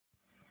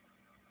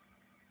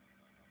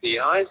The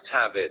Eyes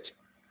Have It,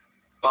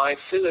 by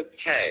Philip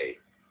K.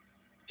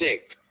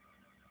 Dick.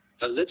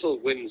 A little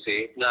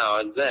whimsy,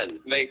 now and then,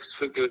 makes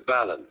for good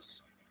balance.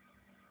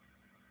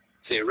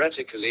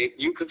 Theoretically,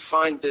 you could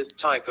find this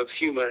type of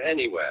humor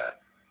anywhere.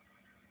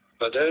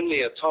 But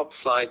only a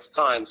top-flight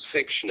science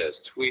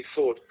fictionist, we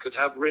thought, could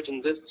have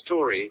written this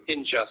story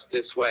in just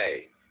this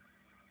way.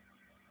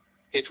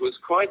 It was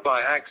quite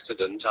by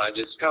accident I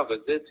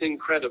discovered this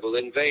incredible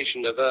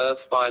invasion of Earth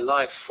by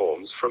life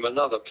forms from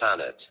another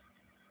planet.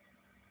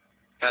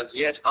 As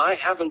yet, I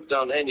haven't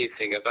done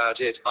anything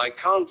about it. I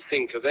can't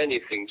think of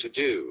anything to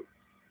do.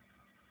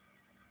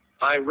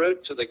 I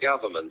wrote to the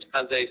government,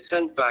 and they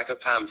sent back a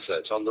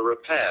pamphlet on the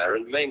repair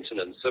and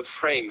maintenance of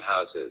frame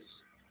houses.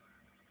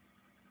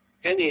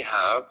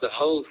 Anyhow, the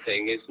whole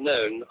thing is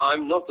known.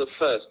 I'm not the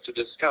first to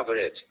discover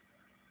it.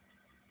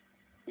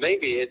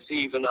 Maybe it's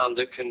even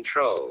under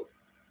control.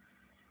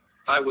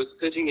 I was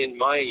sitting in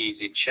my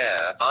easy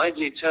chair,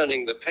 idly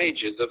turning the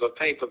pages of a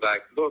paperback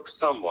book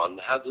someone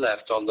had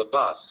left on the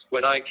bus,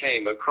 when I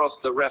came across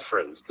the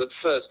reference that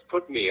first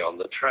put me on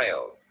the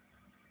trail.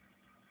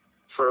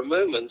 For a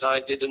moment I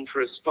didn't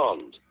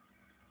respond.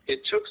 It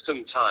took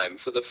some time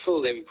for the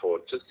full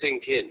import to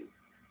sink in.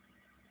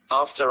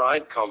 After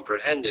I'd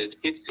comprehended,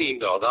 it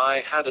seemed odd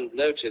I hadn't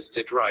noticed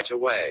it right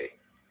away.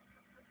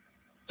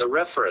 The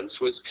reference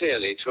was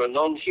clearly to a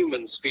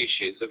non-human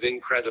species of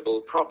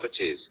incredible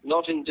properties,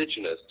 not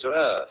indigenous to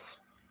Earth.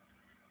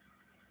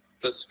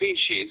 The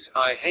species,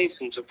 I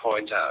hasten to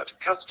point out,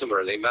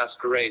 customarily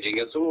masquerading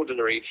as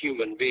ordinary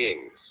human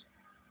beings.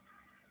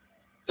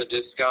 The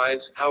disguise,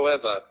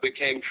 however,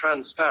 became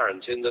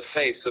transparent in the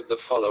face of the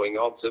following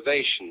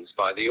observations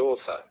by the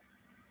author.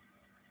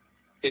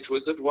 It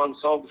was at once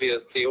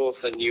obvious the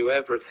author knew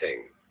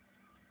everything,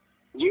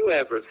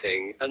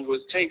 and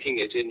was taking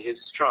it in his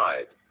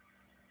stride.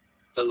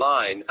 The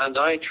line, and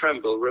I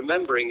tremble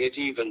remembering it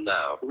even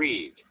now,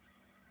 read.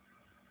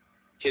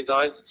 His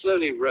eyes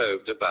slowly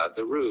roved about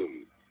the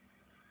room.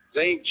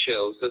 Vague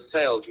chills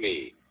assailed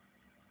me.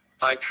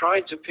 I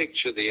tried to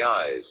picture the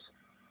eyes.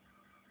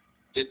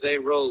 Did they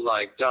roll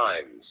like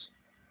dimes?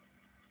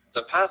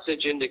 The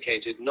passage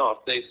indicated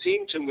not. They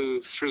seemed to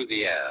move through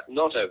the air,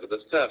 not over the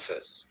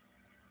surface.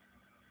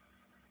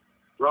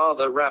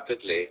 Rather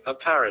rapidly,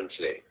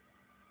 apparently.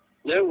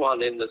 No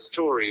one in the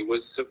story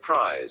was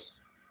surprised.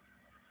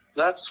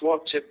 That's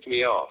what tipped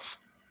me off.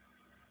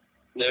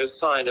 No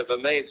sign of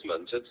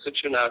amazement at such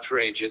an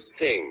outrageous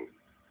thing.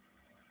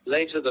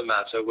 Later the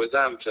matter was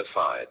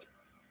amplified.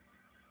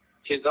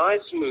 His eyes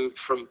moved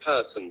from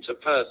person to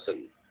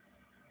person.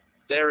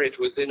 There it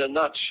was in a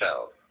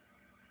nutshell.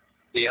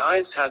 The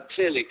eyes had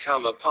clearly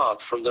come apart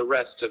from the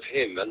rest of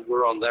him and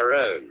were on their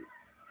own.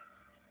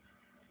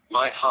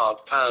 My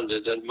heart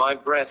pounded and my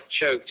breath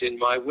choked in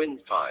my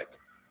windpipe.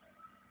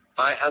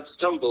 I had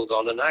stumbled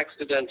on an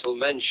accidental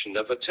mention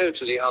of a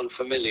totally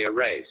unfamiliar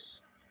race.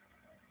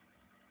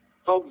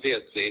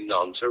 Obviously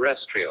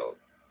non-terrestrial.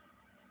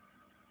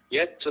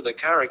 Yet to the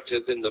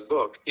characters in the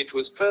book, it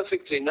was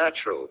perfectly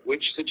natural,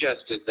 which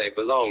suggested they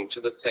belonged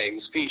to the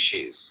same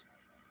species.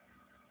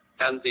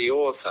 And the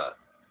author.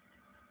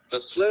 A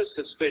slow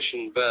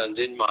suspicion burned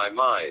in my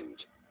mind.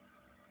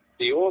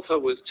 The author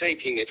was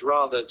taking it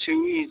rather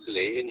too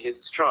easily in his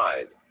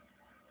stride.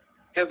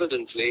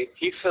 Evidently,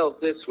 he felt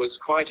this was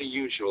quite a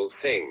usual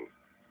thing.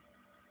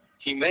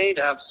 He made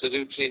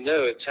absolutely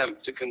no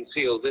attempt to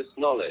conceal this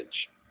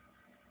knowledge.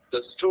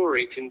 The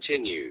story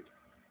continued.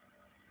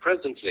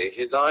 Presently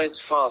his eyes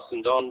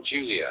fastened on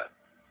Julia.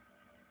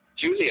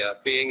 Julia,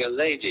 being a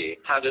lady,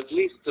 had at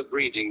least the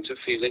breeding to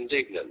feel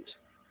indignant.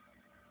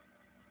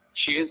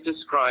 She is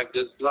described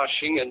as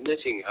blushing and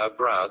knitting her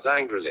brows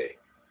angrily.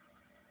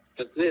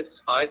 At this,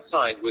 I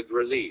sighed with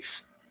relief.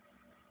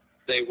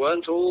 They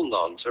weren't all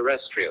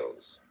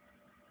non-terrestrials.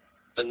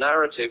 The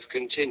narrative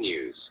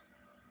continues.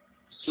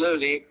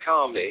 Slowly,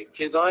 calmly,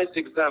 his eyes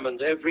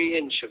examined every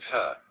inch of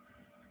her.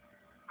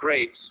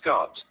 Great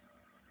Scott!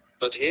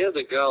 But here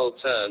the girl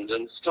turned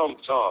and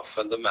stomped off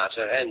and the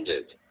matter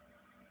ended.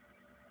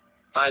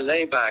 I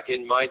lay back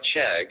in my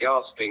chair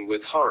gasping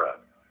with horror.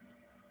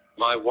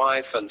 My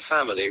wife and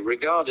family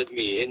regarded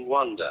me in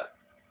wonder.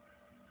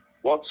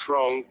 "What's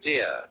wrong,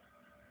 dear?"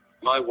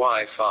 my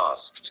wife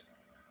asked.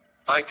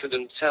 I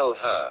couldn't tell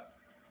her.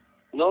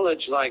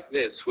 Knowledge like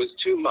this was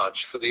too much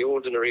for the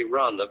ordinary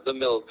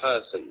run-of-the-mill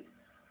person.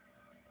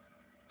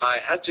 I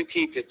had to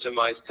keep it to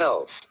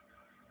myself.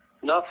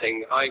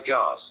 "Nothing," I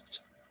gasped.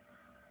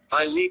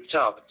 I leaped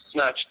up,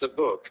 snatched the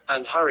book,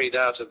 and hurried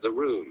out of the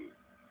room.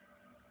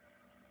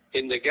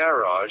 In the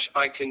garage,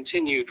 I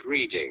continued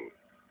reading.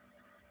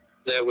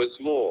 There was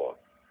more.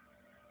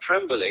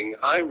 Trembling,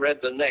 I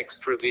read the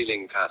next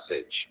revealing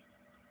passage.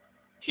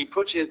 He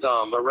put his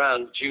arm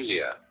around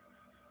Julia.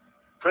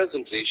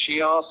 Presently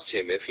she asked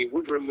him if he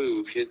would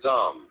remove his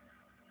arm.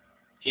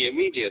 He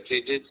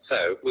immediately did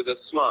so, with a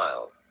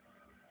smile.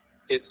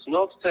 It's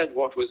not said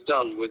what was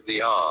done with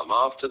the arm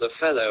after the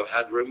fellow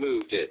had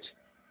removed it.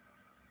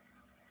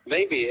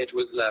 Maybe it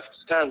was left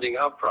standing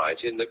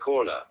upright in the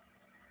corner.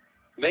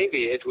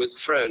 Maybe it was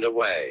thrown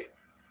away.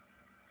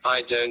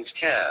 I don't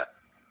care.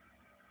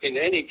 In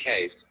any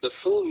case, the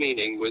full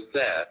meaning was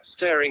there,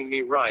 staring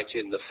me right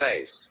in the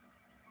face.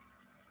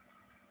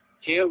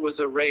 Here was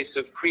a race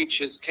of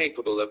creatures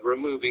capable of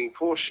removing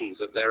portions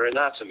of their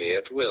anatomy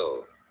at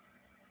will.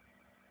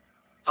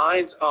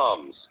 Eyes,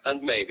 arms,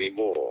 and maybe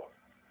more.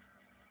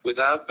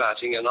 Without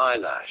batting an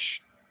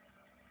eyelash.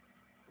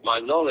 My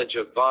knowledge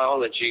of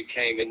biology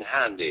came in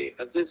handy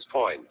at this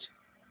point.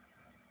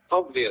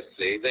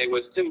 Obviously, they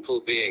were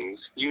simple beings,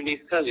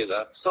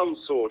 unicellular, some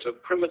sort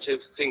of primitive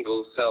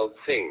single-celled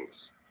things.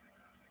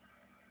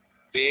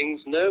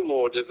 Beings no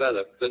more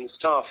developed than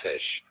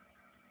starfish.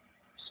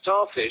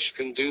 Starfish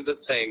can do the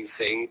same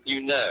thing,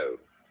 you know.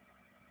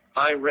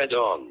 I read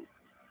on.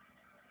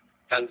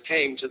 And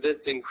came to this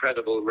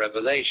incredible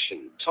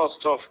revelation,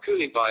 tossed off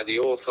coolly by the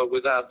author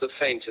without the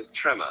faintest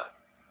tremor.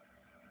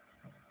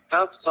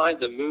 Outside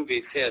the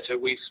movie theater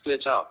we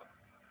split up.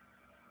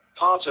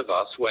 Part of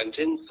us went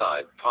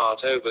inside,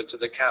 part over to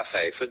the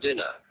cafe for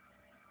dinner.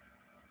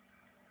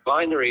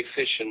 Binary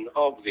fission,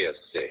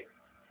 obviously.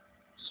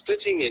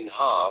 Splitting in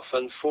half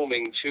and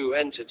forming two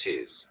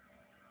entities.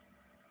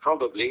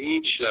 Probably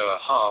each lower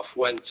half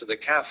went to the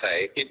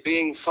cafe, it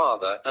being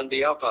farther, and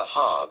the upper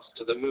halves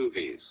to the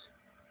movies.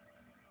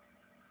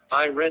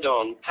 I read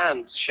on,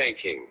 hands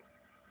shaking.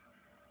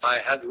 I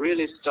had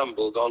really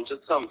stumbled onto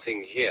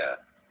something here.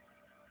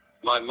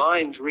 My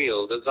mind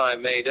reeled as I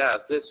made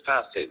out this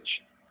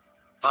passage.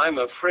 I'm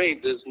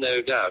afraid there's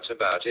no doubt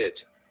about it.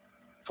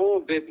 Poor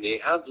Bibney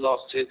had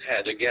lost his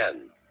head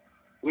again.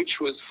 Which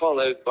was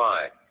followed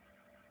by,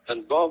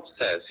 and Bob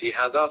says he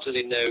had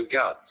utterly no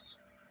guts.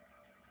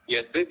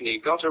 Yet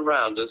Bibney got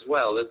around as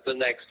well as the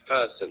next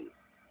person.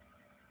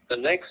 The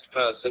next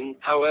person,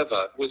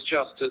 however, was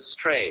just as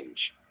strange.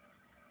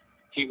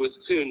 He was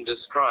soon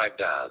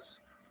described as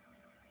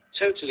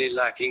totally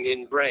lacking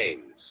in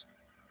brains.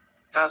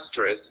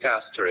 Asterisk,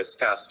 asterisk,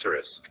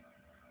 asterisk.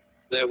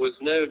 There was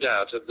no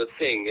doubt of the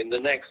thing in the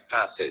next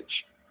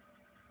passage.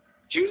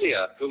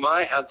 Julia, whom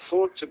I had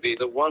thought to be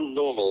the one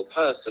normal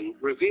person,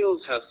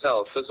 reveals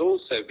herself as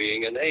also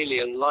being an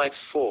alien life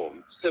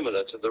form,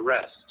 similar to the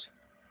rest.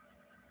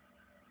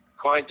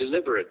 Quite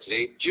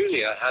deliberately,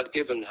 Julia had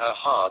given her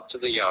heart to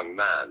the young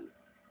man.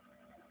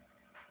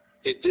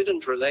 It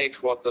didn't relate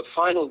what the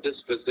final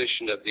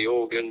disposition of the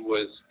organ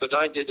was, but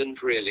I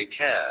didn't really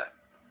care.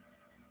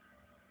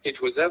 It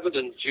was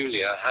evident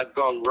Julia had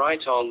gone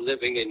right on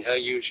living in her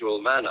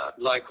usual manner,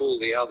 like all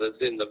the others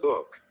in the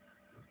book.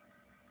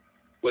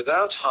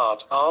 Without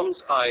heart, arms,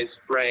 eyes,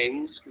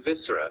 brains,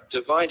 viscera,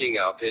 dividing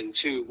up in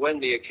two when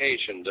the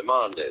occasion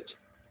demanded.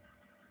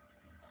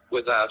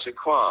 Without a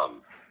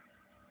qualm.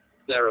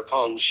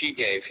 Thereupon she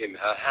gave him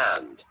her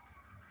hand.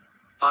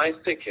 I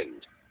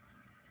thickened.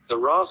 The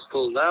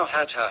rascal now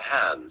had her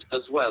hand,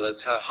 as well as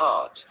her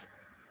heart.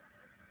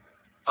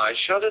 I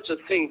shudder to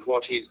think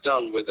what he's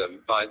done with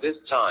them by this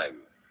time.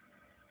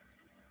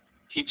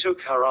 He took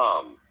her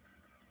arm.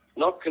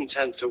 Not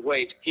content to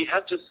wait, he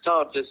had to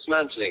start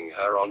dismantling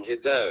her on his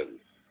own.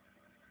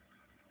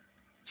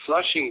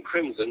 Flushing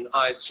crimson,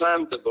 I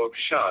slammed the book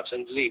shut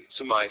and leaped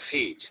to my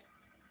feet.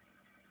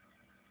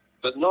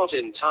 But not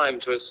in time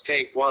to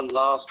escape one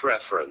last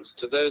reference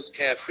to those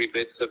carefree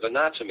bits of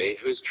anatomy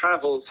whose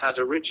travels had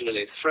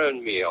originally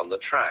thrown me on the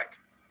track.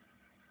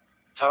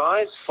 Her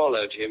eyes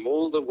followed him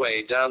all the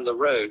way down the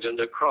road and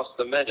across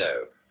the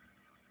meadow.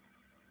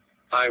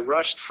 I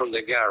rushed from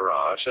the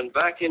garage and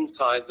back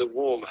inside the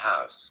warm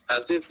house,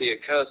 as if the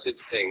accursed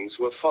things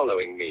were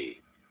following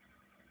me.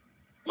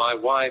 My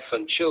wife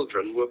and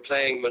children were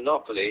playing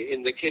Monopoly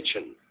in the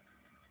kitchen.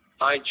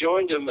 I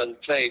joined them and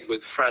played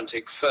with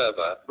frantic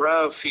fervor,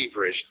 brow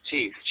feverish,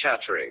 teeth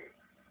chattering.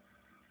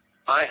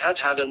 I had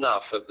had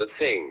enough of the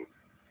thing.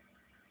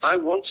 I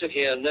want to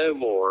hear no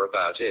more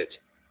about it.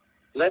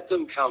 Let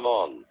them come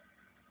on.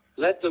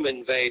 Let them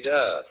invade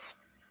Earth.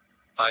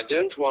 I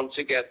don't want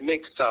to get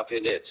mixed up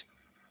in it.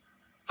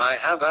 I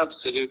have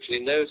absolutely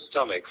no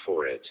stomach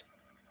for it.